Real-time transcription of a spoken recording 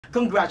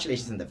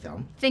congratulations on the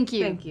film. Thank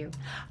you. Thank you.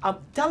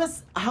 Tell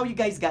us how you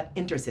guys got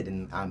interested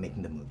in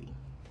making the movie.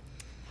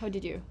 How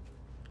did you?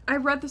 I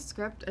read the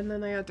script and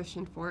then I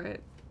auditioned for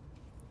it.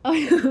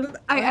 Oh,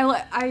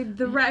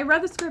 I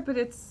read the script, but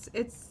it's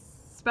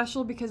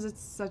special because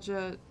it's such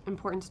a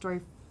important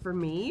story for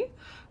me,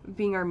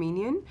 being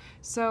Armenian.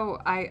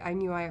 So I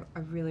knew I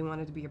really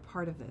wanted to be a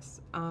part of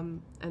this.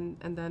 And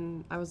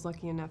then I was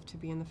lucky enough to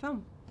be in the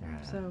film.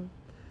 Yeah. So.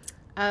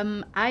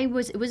 It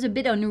was a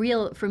bit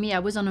unreal for me. I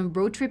was on a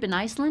road trip in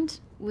Iceland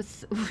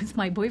with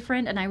my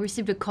boyfriend, and I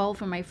received a call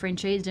from my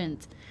French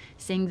agent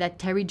saying that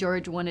Terry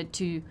George wanted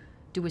to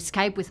do a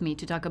Skype with me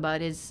to talk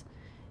about his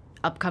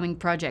upcoming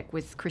project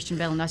with Christian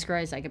Bale and Oscar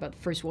Isaac about the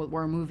First World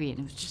War movie, and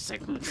it was just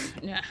like,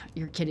 yeah,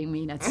 you're kidding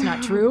me, that's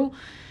not true.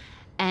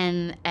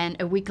 And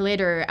a week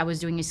later, I was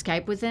doing a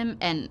Skype with him,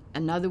 and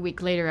another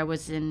week later, I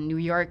was in New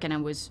York, and I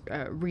was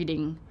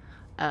reading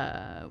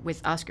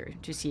with Oscar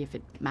to see if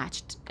it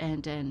matched.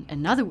 And then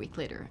another week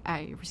later,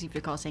 I received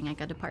a call saying I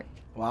got the part.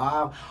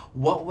 Wow.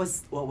 What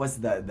was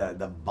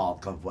the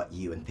bulk of what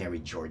you and Terry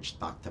George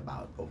talked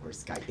about over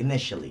Skype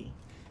initially?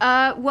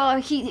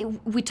 Well,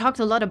 we talked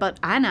a lot about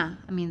Anna,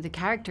 I mean, the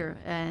character,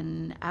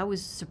 and I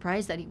was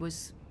surprised that he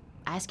was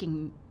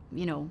asking,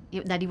 you know,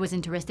 that he was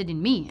interested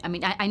in me. I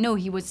mean, I know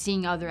he was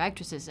seeing other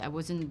actresses. I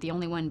wasn't the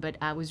only one, but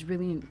I was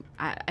really,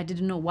 I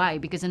didn't know why,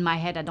 because in my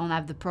head, I don't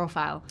have the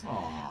profile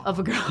of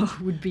a girl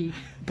who would be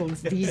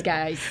both these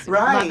guys,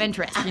 right. love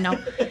interest, you know?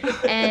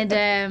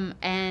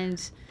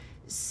 and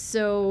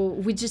so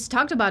we just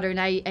talked about her,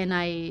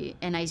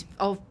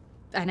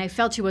 and I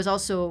felt she was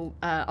also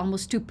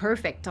almost too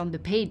perfect on the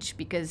page,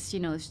 because, you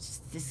know, it's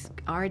just this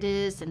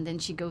artist, and then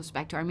she goes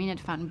back to Armenia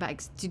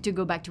to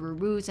go back to her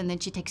roots, and then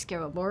she takes care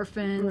of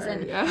orphans, right,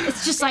 and yeah.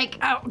 it's just like,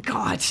 oh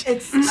God,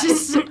 it's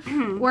just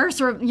where's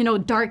her, you know,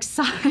 dark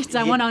sides?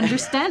 I want to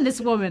understand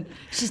this woman.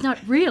 She's not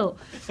real.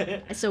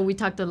 So we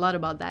talked a lot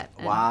about that.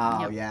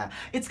 Wow, yep. yeah.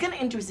 It's kind of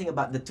interesting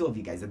about the two of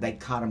you guys, the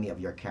dichotomy of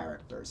your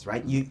characters,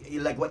 right? You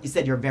like what you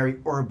said, you're very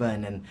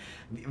urban and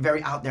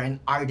very out there, an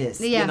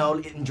artist, yeah. you know,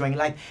 enjoying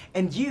life.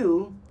 And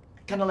you,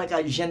 kind of like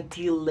a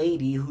genteel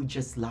lady who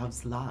just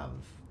loves love,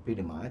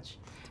 pretty much.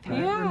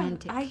 Very Yeah,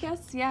 romantic. I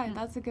guess, yeah,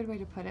 that's a good way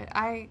to put it.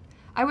 I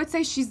would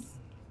say she's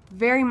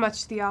very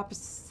much the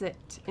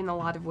opposite in a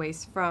lot of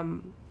ways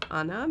from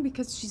Anna,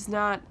 because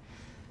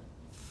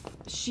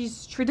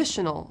she's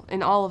traditional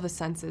in all of the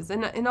senses,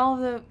 and in all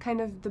the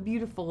kind of the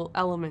beautiful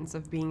elements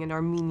of being an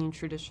Armenian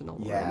traditional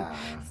woman. Yeah.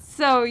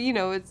 So, you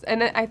know,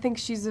 and I think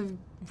she's a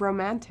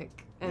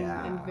romantic and,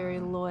 Yeah. and very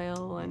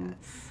loyal, and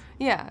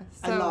Yes.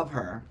 yeah. So. I love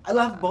her. I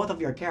love both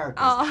of your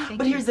characters. Aw.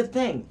 But here's the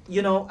thing,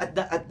 you know, at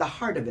the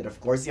heart of it,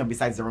 of course, you know,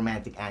 besides the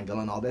romantic angle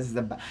and all this,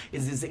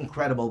 is this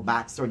incredible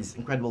backstory, this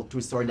incredible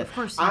true story that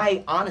course.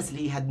 I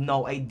honestly had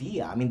no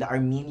idea. I mean, the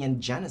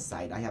Armenian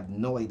genocide, I have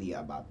no idea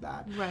about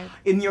that. Right.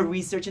 In your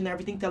research and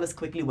everything, tell us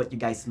quickly what you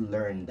guys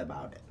learned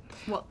about it.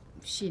 Well,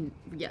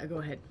 yeah, go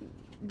ahead.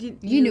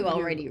 You knew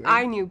already,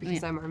 right? I knew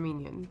because Yeah. I'm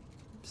Armenian,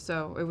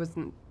 so it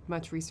wasn't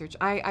much research.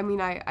 I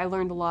mean, I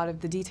learned a lot of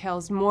the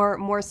details,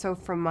 more so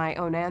from my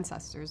own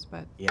ancestors,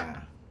 but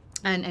Yeah.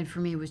 And for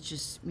me, it was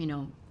just, you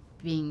know,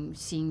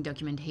 seeing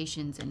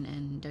documentations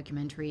and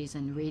documentaries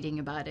and reading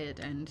about it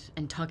and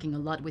talking a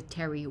lot with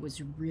Terry, who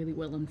was really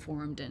well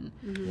informed, and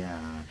Yeah.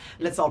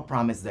 Let's all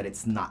promise that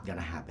it's not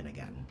gonna happen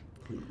again.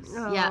 Please.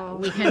 yeah,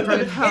 we can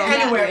probably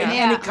Anywhere, in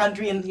yeah. any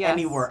country, in Yes.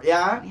 anywhere.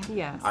 Yeah?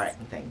 yes. All right,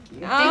 thank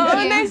you.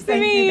 Oh, you. nice to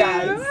Thank meet you you.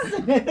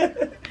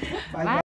 guys. Bye.